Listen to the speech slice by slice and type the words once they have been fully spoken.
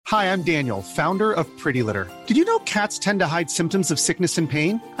Hi, I'm Daniel, founder of Pretty Litter. Did you know cats tend to hide symptoms of sickness and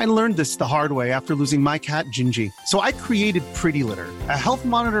pain? I learned this the hard way after losing my cat, Gingy. So I created Pretty Litter, a health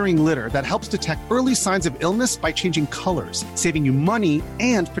monitoring litter that helps detect early signs of illness by changing colors, saving you money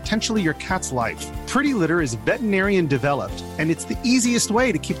and potentially your cat's life. Pretty Litter is veterinarian developed, and it's the easiest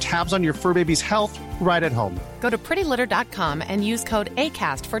way to keep tabs on your fur baby's health right at home. Go to prettylitter.com and use code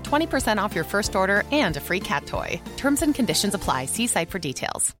ACAST for 20% off your first order and a free cat toy. Terms and conditions apply. See site for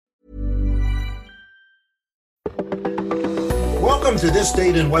details. Welcome to This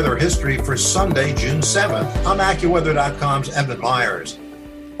Date in Weather History for Sunday, June 7th. I'm AccuWeather.com's Evan Myers.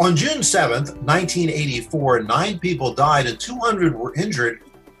 On June 7th, 1984, 9 people died and 200 were injured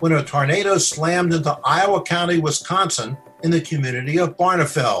when a tornado slammed into Iowa County, Wisconsin, in the community of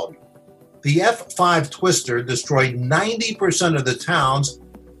Barneveld. The F5 twister destroyed 90% of the town's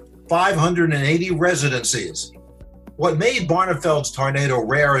 580 residencies. What made Barneveld's tornado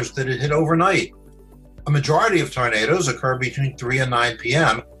rare is that it hit overnight. A majority of tornadoes occur between 3 and 9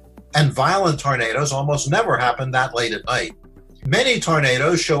 p.m., and violent tornadoes almost never happen that late at night. Many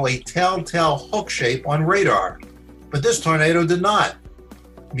tornadoes show a telltale hook shape on radar, but this tornado did not.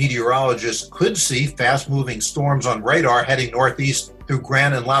 Meteorologists could see fast-moving storms on radar heading northeast through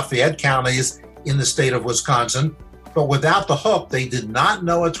Grand and Lafayette counties in the state of Wisconsin, but without the hook, they did not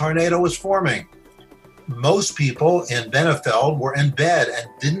know a tornado was forming. Most people in Barneveld were in bed and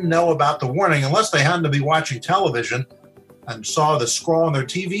didn't know about the warning unless they happened to be watching television and saw the scroll on their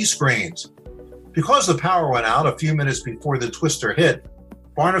TV screens. Because the power went out a few minutes before the twister hit,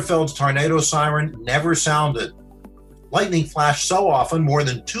 Barneveld's tornado siren never sounded. Lightning flashed so often, more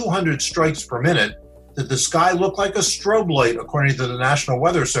than 200 strikes per minute, that the sky looked like a strobe light, according to the National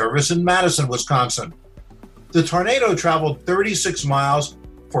Weather Service in Madison, Wisconsin. The tornado traveled 36 miles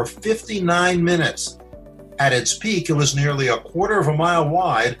for 59 minutes. At its peak, it was nearly a quarter of a mile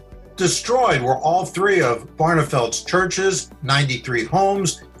wide. Destroyed were all 3 of Barneveld's churches, 93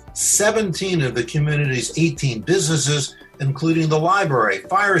 homes, 17 of the community's 18 businesses, including the library,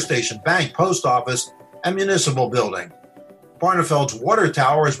 fire station, bank, post office, and municipal building. Barneveld's water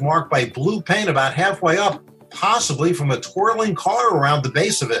tower is marked by blue paint about halfway up, possibly from a twirling car around the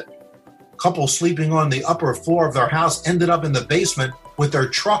base of it. Couples sleeping on the upper floor of their house ended up in the basement with their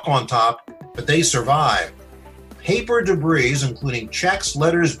truck on top, but they survived. Paper debris, including checks,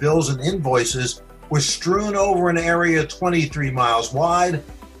 letters, bills, and invoices, were strewn over an area 23 miles wide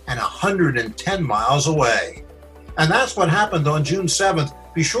and 110 miles away. And that's what happened on June 7th.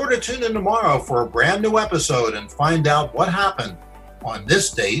 Be sure to tune in tomorrow for a brand new episode and find out what happened on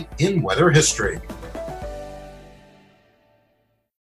this date in weather history.